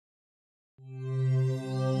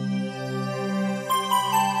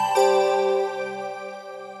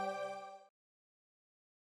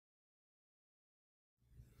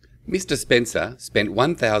Mr. Spencer spent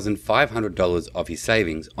 $1,500 of his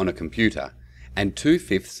savings on a computer and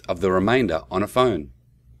 2/5 of the remainder on a phone.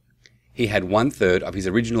 He had 1/3 of his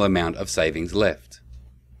original amount of savings left.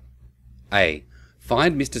 A.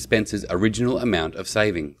 Find Mr. Spencer's original amount of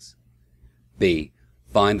savings. B.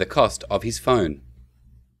 Find the cost of his phone.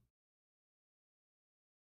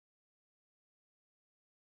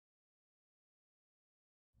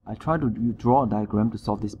 I try to draw a diagram to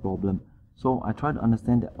solve this problem. So I try to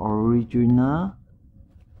understand the original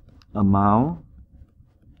amount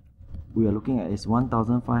we are looking at is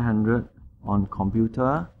 1,500 on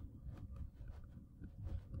computer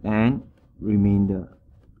and remainder.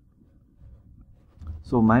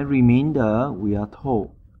 So my remainder, we are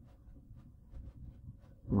told,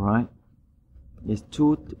 right, is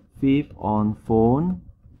 2/5 on phone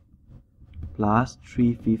plus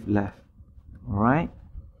 3/5 left. Alright,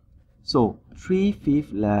 so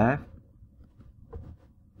 3/5 left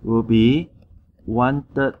will be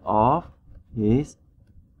 1/3 of his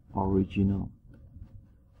original.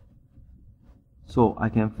 So I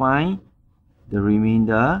can find the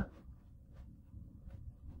remainder,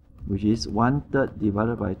 which is 1/3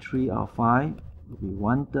 divided by 3 out of 5 will be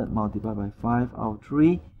 1/3 multiplied by 5 out of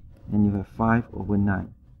 3, and you have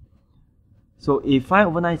 5/9. So if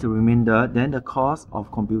 5/9 is the remainder, then the cost of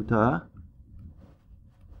computer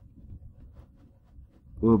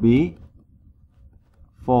will be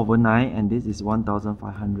 4/9, and this is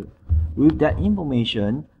 1,500. With that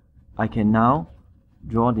information, I can now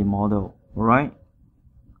draw the model. Alright,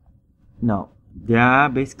 now there are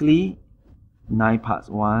basically 9 parts.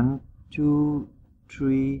 1, 2,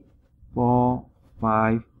 3, 4,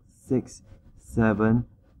 5, 6, 7,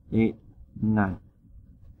 8, 9.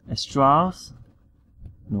 Extras,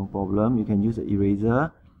 no problem, you can use the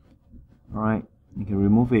eraser. Alright, you can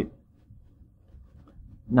remove it.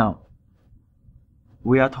 Now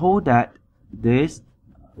we are told that this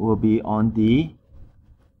will be on the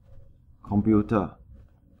computer,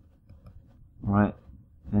 right?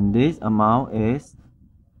 And this amount is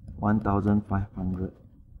 1,500.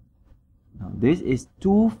 Now this is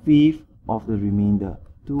 2/5 of the remainder.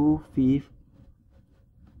 2/5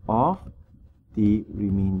 of the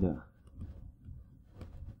remainder.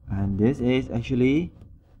 And this is actually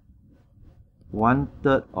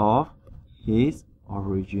 1/3 of his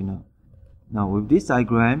original. Now with this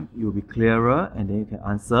diagram, you'll be clearer, and then you can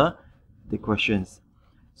answer the questions.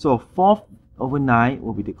 So 4/9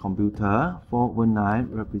 will be the computer.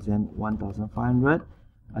 4/9 represent 1,500.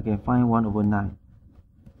 I can find 1/9,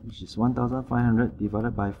 which is 1,500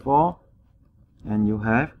 divided by 4, and you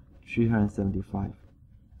have 375.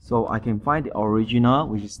 So I can find the original,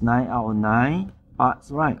 which is 9 out of 9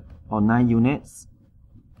 parts, right? Or 9 units.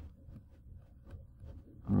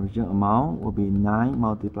 Original amount will be 9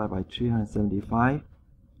 multiplied by 375,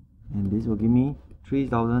 and this will give me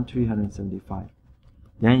 3,375.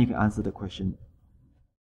 Then you can answer the question.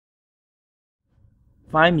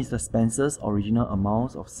 Find Mr. Spencer's original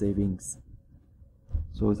amounts of savings.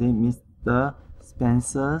 So say Mr.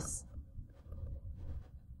 Spencer's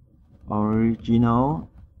original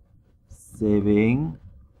saving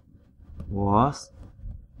was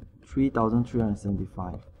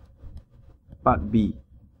 3,375. Part B.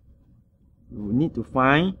 We need to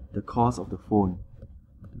find the cost of the phone.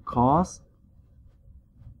 The cost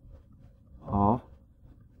of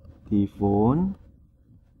the phone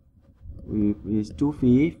is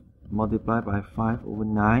 2/5 multiplied by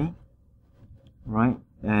 5/9, right?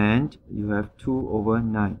 And you have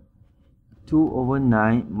 2/9.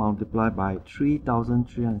 2/9 multiplied by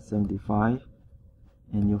 3,375,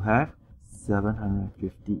 and you have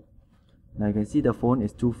 750. Now you can see the phone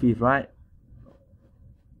is 2/5, right?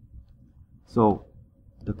 So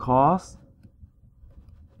the cost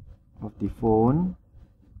of the phone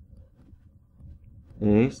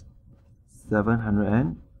is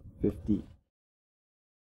 750.